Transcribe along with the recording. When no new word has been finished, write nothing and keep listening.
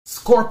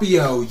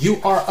Scorpio,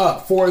 you are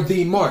up for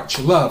the March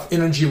Love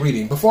Energy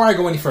reading. Before I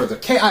go any further,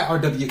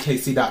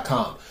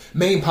 KIRWKC.com,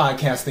 main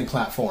podcasting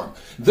platform.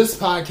 This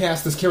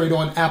podcast is carried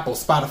on Apple,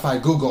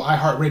 Spotify, Google,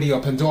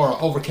 iHeartRadio, Pandora,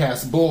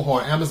 Overcast,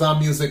 Bullhorn, Amazon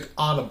Music,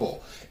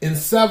 Audible, and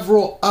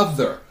several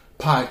other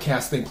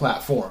podcasting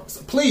platforms.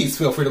 Please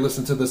feel free to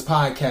listen to this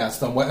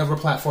podcast on whatever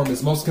platform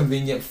is most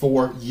convenient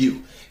for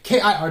you.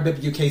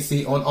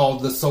 KIRWKC on all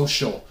the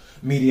social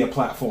media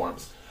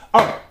platforms.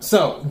 Alright,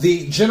 so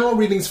the general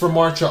readings for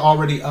March are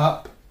already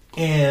up,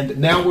 and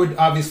now we're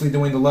obviously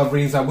doing the love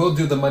readings. I will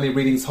do the money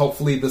readings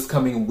hopefully this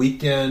coming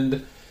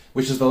weekend,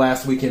 which is the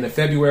last weekend in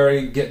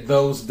February. Get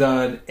those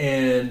done,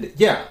 and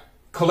yeah,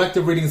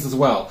 collective readings as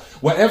well.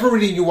 Whatever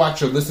reading you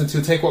watch or listen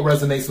to, take what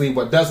resonates, leave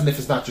what doesn't. If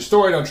it's not your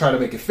story, don't try to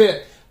make it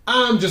fit.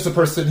 I'm just a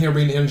person here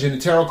reading energy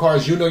and tarot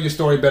cards. You know your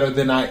story better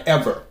than I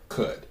ever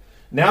could.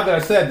 Now that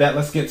I said that,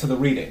 let's get to the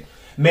reading.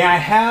 May I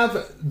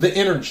have the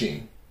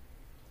energy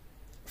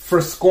for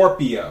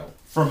Scorpio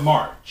for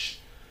March?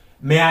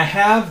 May I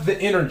have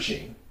the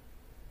energy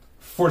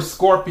for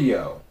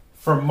Scorpio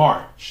for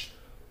March?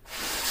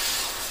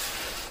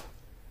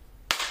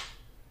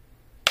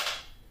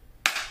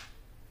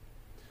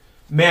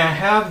 May I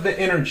have the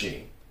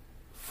energy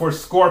for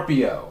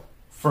Scorpio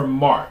for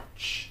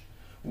March?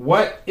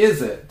 What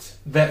is it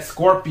that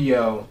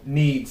Scorpio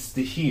needs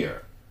to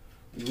hear?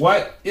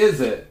 What is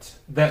it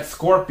that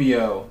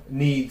Scorpio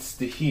needs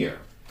to hear?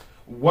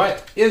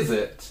 What is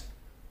it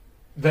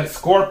that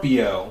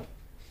Scorpio,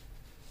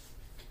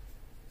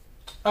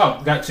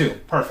 got two,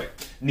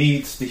 perfect,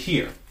 needs to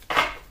hear?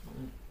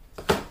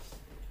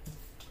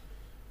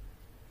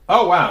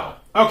 Oh, wow.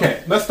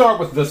 Okay, let's start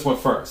with this one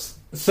first.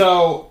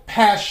 So,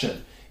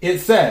 passion. It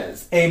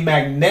says, a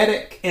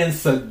magnetic and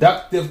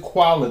seductive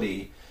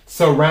quality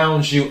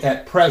surrounds you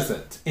at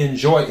present.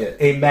 Enjoy it.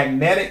 A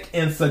magnetic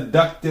and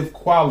seductive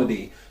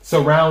quality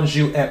surrounds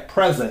you at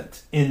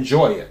present.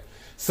 Enjoy it.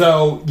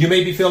 So, you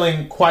may be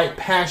feeling quite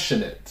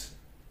passionate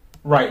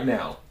right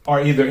now, or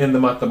either in the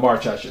month of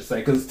March, I should say,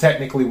 because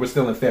technically we're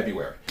still in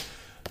February.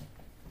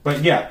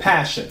 But yeah,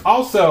 passion.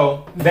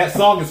 Also, that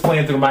song is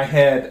playing through my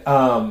head.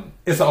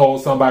 It's an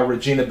old song by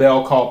Regina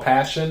Belle called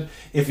Passion.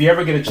 If you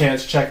ever get a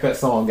chance, check that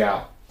song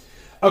out.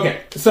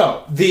 Okay,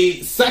 so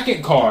the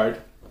second card,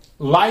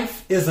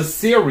 life is a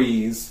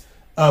series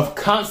of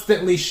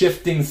constantly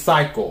shifting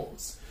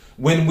cycles.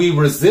 When we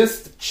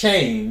resist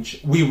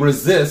change, we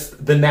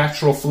resist the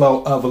natural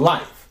flow of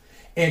life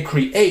and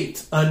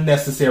create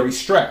unnecessary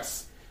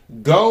stress.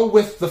 Go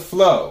with the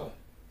flow.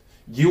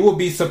 You will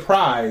be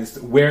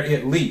surprised where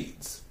it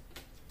leads.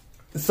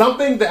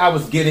 Something that I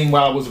was getting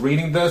while I was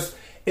reading this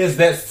is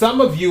that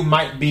some of you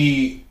might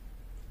be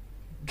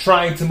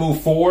trying to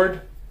move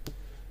forward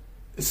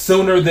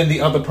sooner than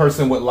the other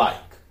person would like.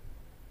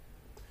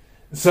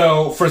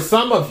 So for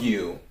some of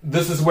you,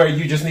 this is where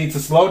you just need to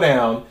slow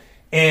down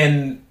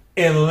and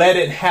let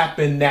it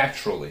happen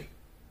naturally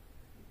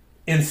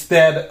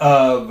instead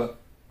of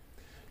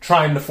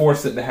trying to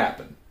force it to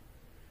happen.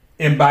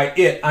 And by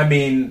it, I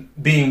mean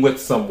being with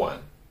someone,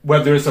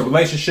 whether it's a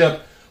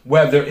relationship,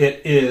 whether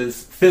it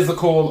is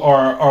physical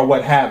or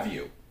what have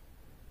you.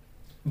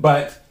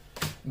 But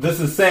this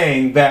is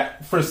saying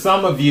that for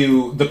some of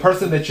you, the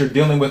person that you're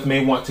dealing with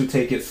may want to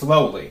take it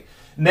slowly.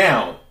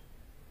 Now,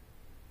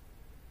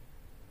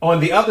 on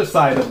the other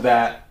side of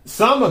that,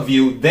 some of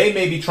you, they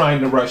may be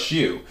trying to rush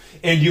you.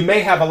 And you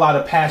may have a lot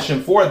of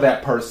passion for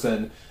that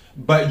person,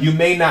 but you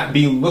may not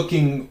be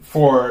looking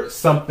for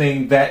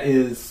something that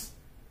is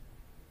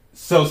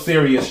so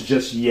serious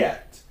just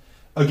yet.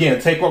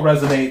 Again, take what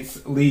resonates,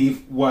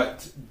 leave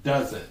what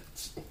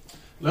doesn't.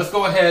 Let's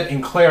go ahead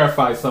and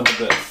clarify some of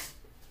this.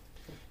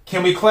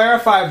 Can we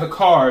clarify the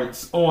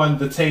cards on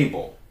the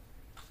table?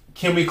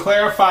 Can we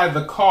clarify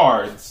the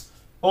cards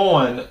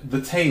on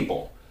the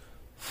table?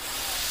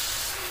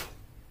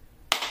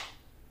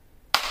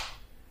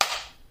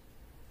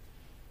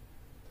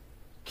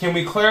 Can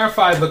we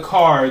clarify the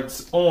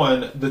cards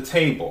on the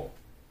table?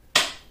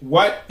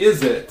 What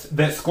is it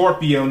that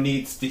Scorpio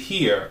needs to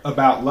hear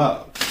about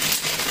love?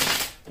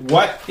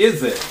 What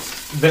is it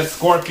that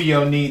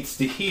Scorpio needs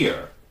to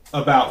hear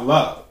about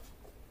love?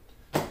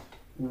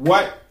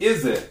 What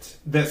is it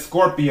that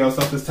Scorpio,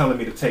 something's telling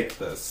me to take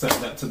this, set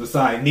that to the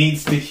side,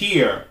 needs to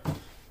hear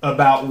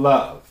about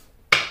love?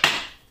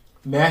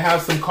 May I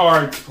have some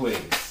cards, please?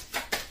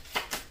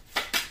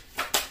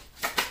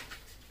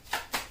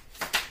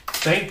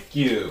 Thank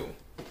you.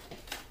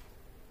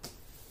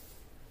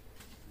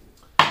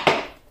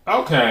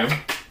 Okay,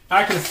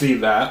 I can see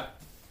that.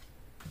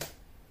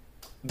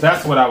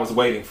 That's what I was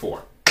waiting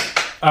for.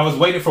 I was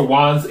waiting for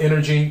Wands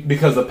energy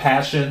because of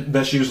passion.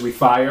 That's usually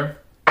fire.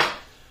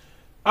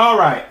 All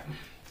right.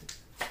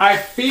 I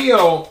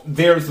feel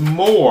there's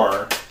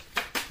more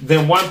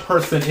than one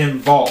person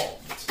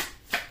involved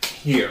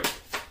here.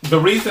 The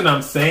reason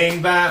I'm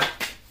saying that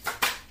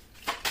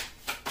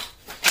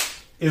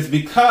is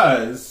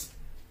because,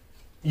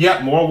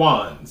 yep, more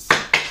Wands.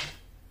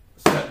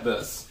 Set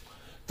this.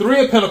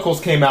 Three of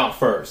Pentacles came out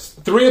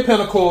first. Three of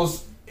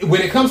Pentacles,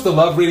 when it comes to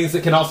love readings,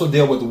 it can also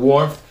deal with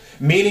warmth.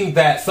 meaning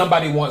that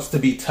somebody wants to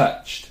be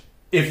touched,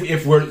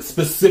 if we're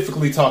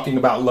specifically talking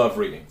about love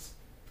readings.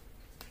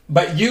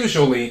 But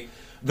usually,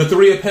 the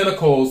Three of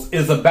Pentacles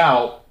is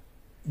about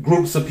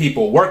groups of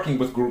people, working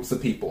with groups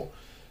of people,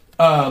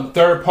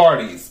 third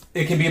parties.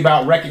 It can be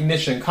about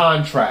recognition,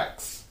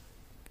 contracts,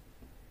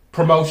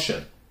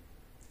 promotion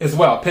as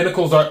well.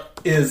 Pentacles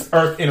is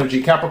earth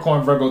energy,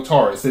 Capricorn, Virgo,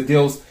 Taurus. It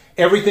deals,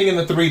 everything in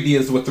the 3D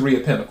is with Three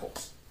of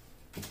Pentacles.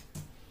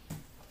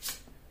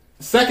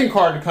 Second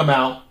card to come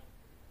out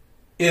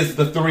is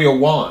the Three of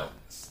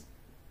Wands.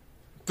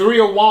 Three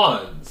of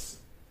Wands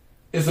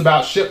is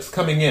about ships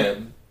coming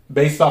in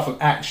based off of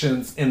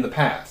actions in the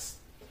past.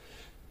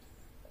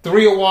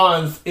 Three of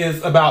Wands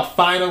is about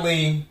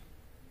finally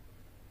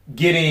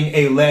getting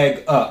a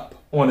leg up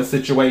on a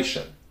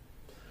situation.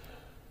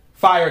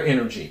 Fire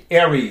energy,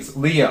 Aries,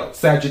 Leo,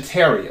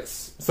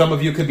 Sagittarius. Some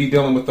of you could be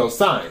dealing with those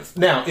signs.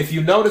 Now, if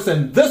you notice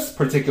in this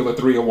particular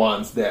Three of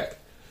Wands deck,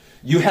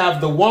 you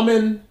have the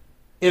woman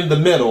in the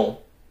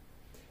middle,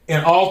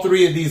 and all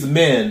three of these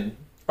men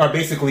are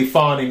basically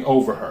fawning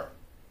over her,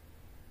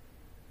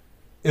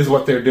 is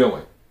what they're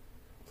doing.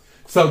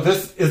 So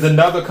this is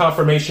another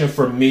confirmation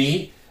for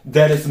me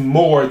that it's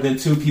more than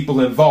two people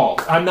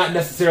involved. I'm not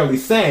necessarily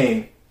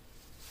saying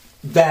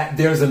that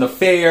there's an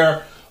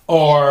affair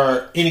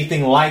or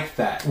anything like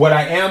that. What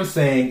I am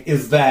saying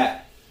is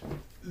that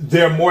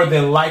they're more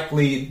than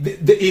likely,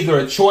 either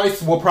a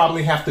choice will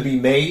probably have to be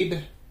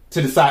made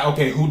to decide,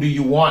 okay, who do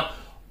you want?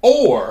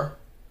 Or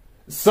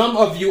some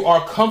of you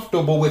are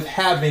comfortable with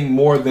having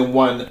more than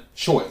one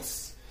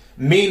choice.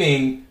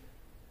 Meaning,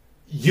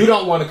 you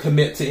don't want to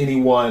commit to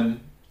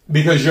anyone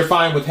because you're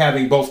fine with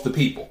having both the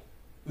people.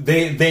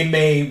 They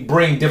may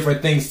bring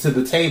different things to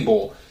the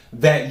table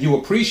that you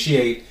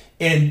appreciate,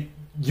 and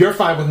you're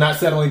fine with not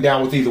settling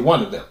down with either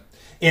one of them.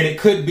 And it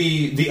could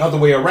be the other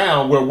way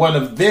around, where one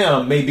of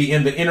them may be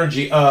in the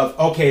energy of,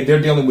 okay,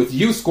 they're dealing with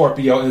you,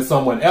 Scorpio, and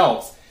someone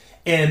else,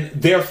 and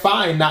they're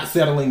fine not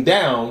settling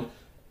down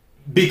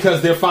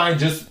because they're fine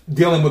just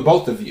dealing with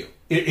both of you.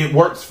 It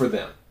works for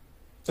them.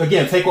 So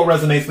again, take what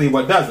resonates, leave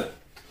what doesn't.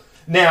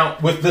 Now,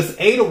 with this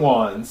Eight of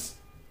Wands,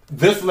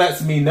 this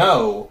lets me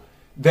know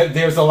that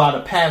there's a lot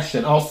of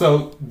passion.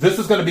 Also, this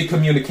is going to be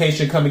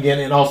communication coming in,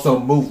 and also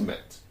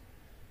movement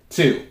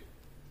too.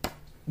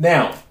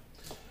 Now,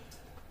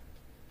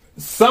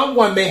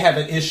 someone may have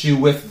an issue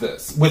with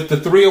this, with the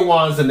Three of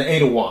Wands and the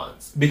Eight of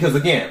Wands. Because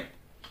again,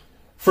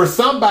 for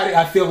somebody,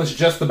 I feel it's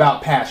just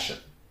about passion.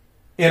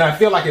 And I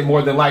feel like it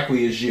more than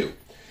likely is you.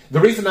 The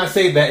reason I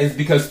say that is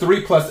because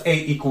 3 plus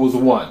 8 equals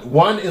 1.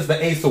 1 is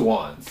the Ace of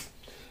Wands.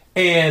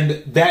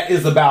 And that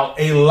is about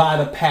a lot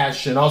of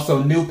passion,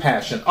 also new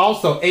passion.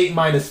 Also, 8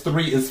 minus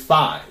 3 is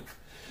 5.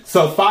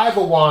 So 5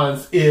 of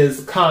Wands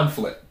is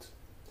conflict.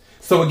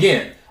 So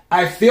again,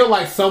 I feel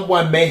like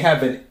someone may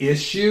have an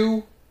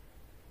issue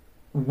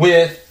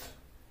with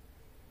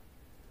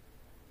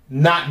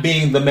not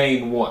being the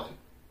main one.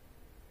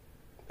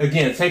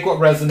 Again, take what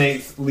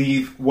resonates,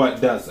 leave what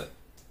doesn't.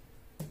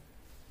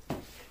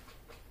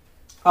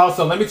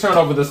 Also, let me turn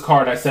over this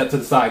card I set to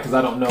the side because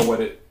I don't know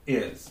what it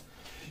is.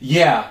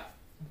 Yeah,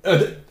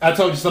 I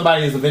told you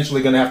somebody is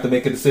eventually going to have to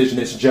make a decision.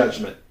 It's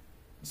judgment.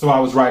 So I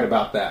was right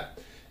about that.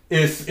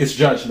 It's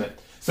judgment.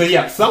 So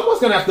yeah, someone's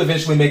going to have to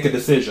eventually make a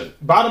decision.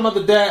 Bottom of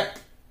the deck,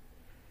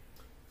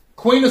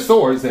 Queen of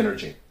Swords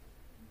energy.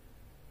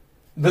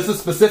 This is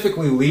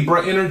specifically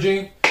Libra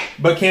energy,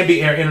 but can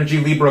be air energy,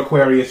 Libra,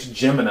 Aquarius,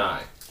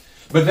 Gemini.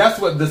 But that's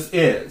what this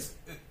is.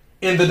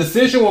 And the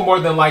decision will more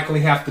than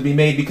likely have to be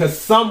made because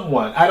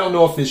someone, I don't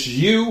know if it's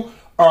you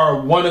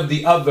or one of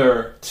the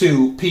other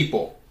two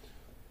people,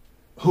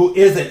 who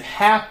isn't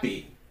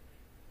happy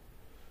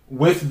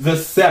with the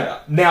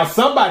setup. Now,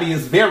 somebody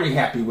is very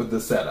happy with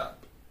the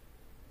setup.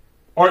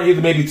 Or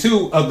either maybe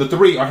two of the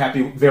three are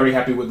very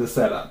happy with the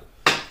setup.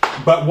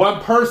 But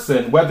one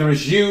person, whether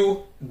it's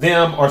you,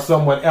 them, or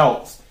someone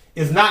else,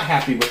 is not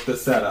happy with the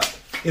setup.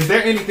 Is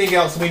there anything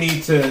else we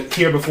need to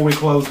hear before we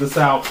close this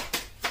out?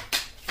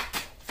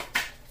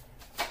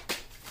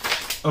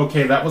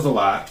 Okay, that was a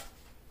lot.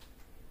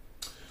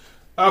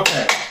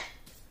 Okay.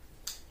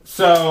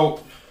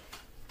 So,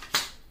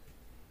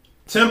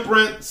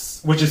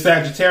 Temperance, which is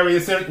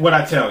Sagittarius, what'd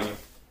I tell you?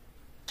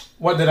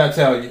 What did I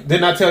tell you?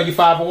 Didn't I tell you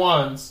 5 of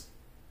Wands?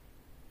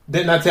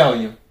 Didn't I tell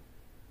you?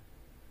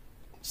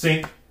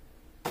 See?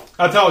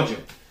 I told you.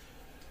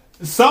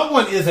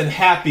 Someone isn't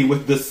happy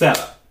with this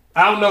setup.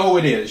 I don't know who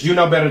it is. You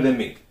know better than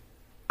me.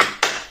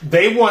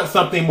 They want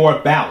something more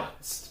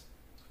balanced.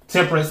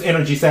 Temperance,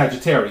 energy,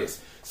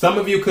 Sagittarius. Some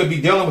of you could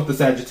be dealing with the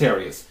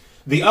Sagittarius.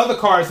 The other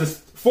cards is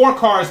 4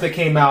 cards that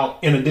came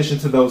out in addition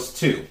to those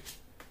 2.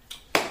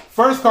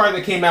 First card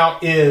that came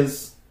out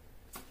is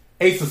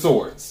Ace of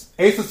Swords.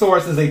 Ace of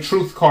Swords is a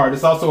truth card.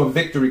 It's also a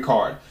victory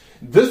card.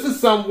 This is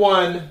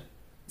someone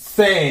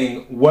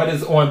saying what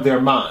is on their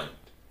mind.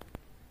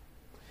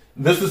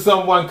 This is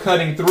someone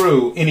cutting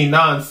through any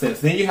nonsense.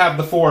 Then you have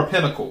the 4 of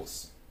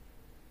Pentacles.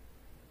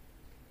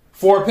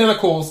 4 of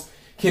Pentacles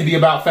can be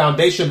about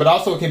foundation, but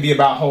also it can be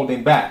about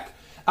holding back.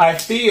 I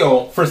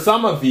feel, for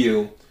some of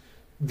you,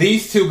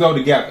 these two go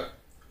together.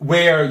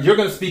 where you're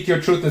going to speak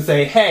your truth and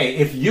say, hey,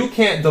 if you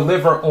can't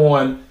deliver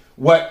on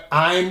what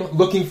I'm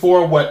looking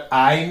for, what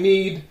I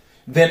need,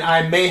 then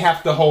I may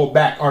have to hold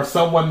back, or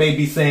someone may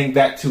be saying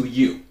that to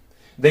you.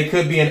 They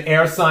could be an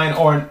air sign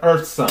or an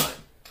earth sign.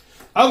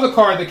 Other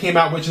card that came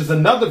out, which is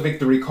another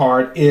victory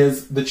card,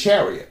 is the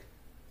Chariot.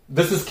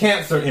 This is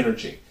Cancer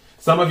energy.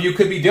 Some of you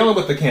could be dealing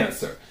with the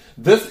Cancer.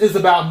 This is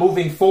about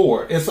moving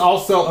forward. It's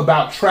also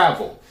about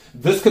travel.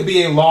 This could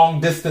be a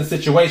long distance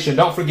situation.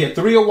 Don't forget,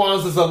 Three of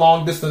Wands is a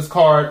long distance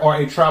card or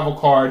a travel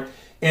card.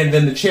 And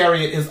then the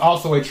Chariot is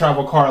also a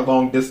travel card,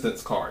 long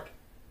distance card.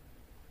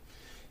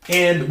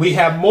 And we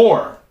have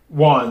more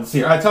wands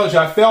here. I told you,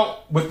 I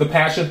felt with the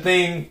passion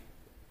thing,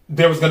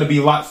 there was going to be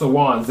lots of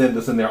wands in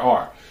this, and there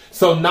are.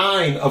 So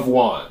 9 of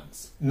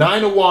Wands.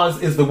 9 of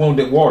Wands is the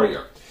Wounded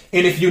Warrior.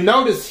 And if you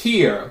notice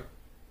here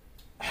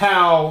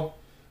how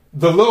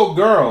the little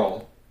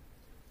girl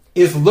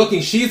is looking,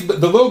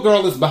 the little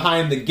girl is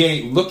behind the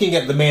gate looking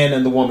at the man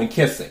and the woman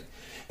kissing.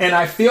 And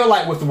I feel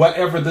like with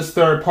whatever this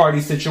third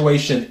party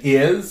situation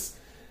is,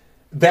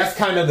 that's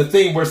kind of the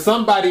thing where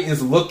somebody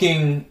is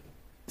looking,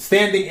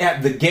 standing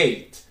at the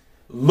gate,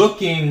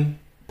 looking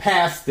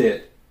past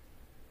it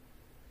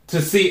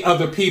to see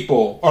other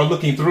people, or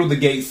looking through the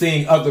gate,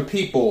 seeing other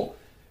people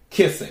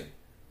kissing.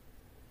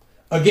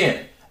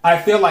 Again, I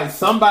feel like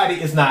somebody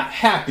is not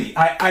happy.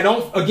 I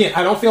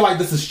don't feel like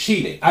this is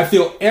cheating. I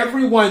feel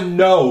everyone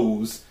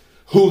knows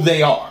who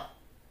they are.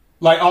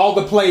 Like all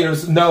the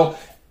players know,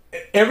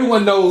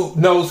 everyone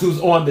knows who's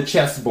on the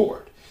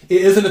chessboard.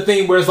 It isn't a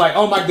thing where it's like,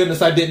 oh my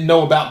goodness, I didn't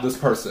know about this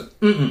person.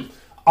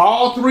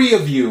 All 3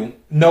 of you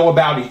know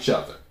about each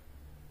other.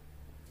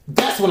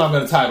 That's what I'm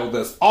going to title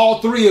this.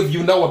 All 3 of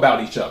you know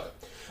about each other.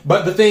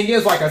 But the thing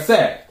is, like I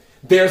said,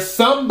 there's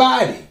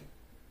somebody,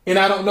 and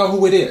I don't know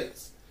who it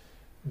is,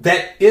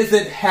 that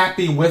isn't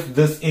happy with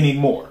this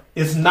anymore.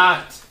 It's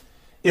not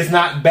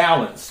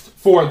balanced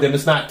for them.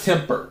 It's not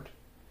tempered,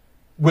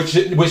 which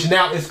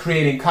now is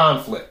creating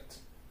conflict,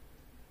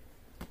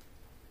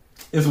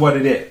 is what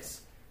it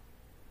is.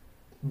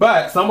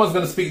 But someone's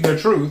going to speak their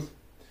truth,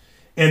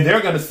 and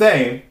they're going to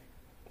say,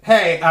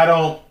 hey, I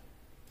don't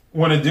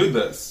want to do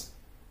this.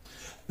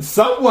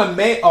 Someone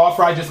may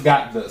offer, I just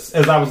got this,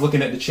 as I was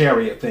looking at the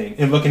Chariot thing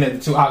and looking at the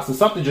 2 options,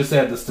 something just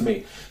said this to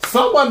me.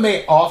 Someone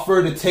may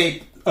offer to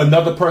take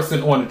another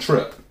person on a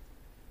trip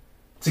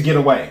to get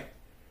away.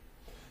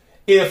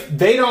 If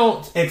they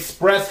don't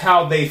express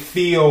how they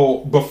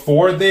feel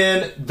before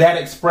then, that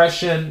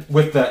expression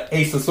with the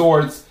Ace of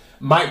Swords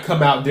might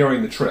come out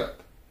during the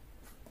trip.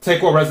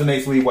 Take what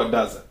resonates, leave what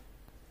doesn't.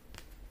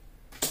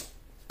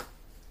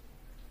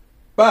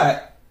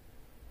 But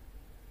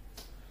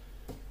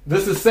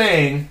this is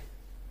saying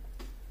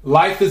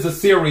life is a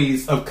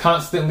series of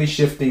constantly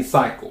shifting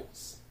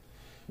cycles.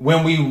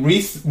 When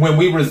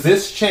we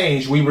resist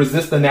change, we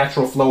resist the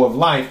natural flow of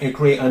life and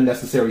create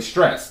unnecessary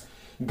stress.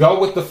 Go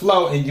with the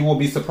flow and you will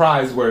be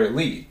surprised where it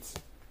leads.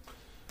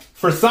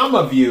 For some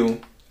of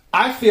you,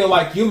 I feel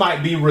like you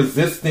might be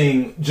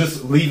resisting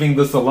just leaving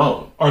this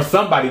alone, or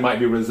somebody might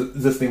be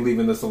resisting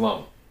leaving this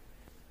alone.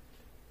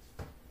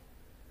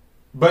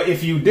 But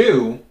if you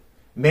do,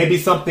 maybe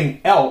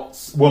something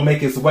else will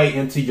make its way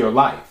into your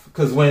life.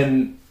 Because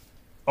when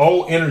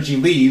old energy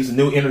leaves,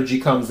 new energy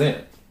comes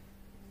in.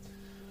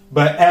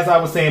 But as I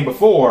was saying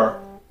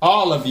before,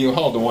 all of you,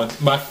 hold on,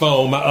 my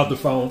other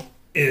phone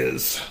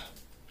is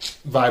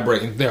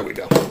vibrating. There we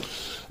go.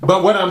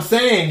 But what I'm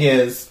saying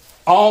is,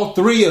 all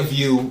 3 of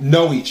you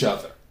know each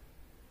other.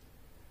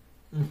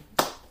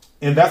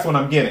 And that's what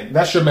I'm getting.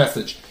 That's your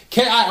message.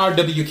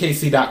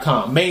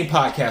 KIRWKC.com, main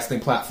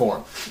podcasting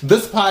platform.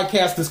 This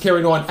podcast is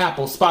carried on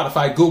Apple,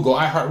 Spotify, Google,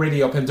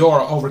 iHeartRadio,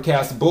 Pandora,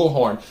 Overcast,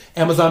 Bullhorn,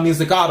 Amazon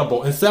Music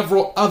Audible, and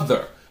several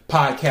other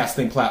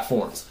podcasting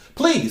platforms.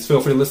 Please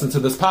feel free to listen to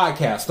this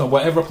podcast on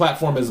whatever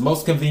platform is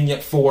most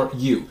convenient for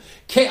you.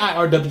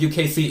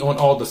 KIRWKC on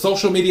all the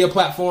social media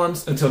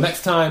platforms. Until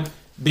next time,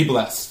 be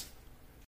blessed.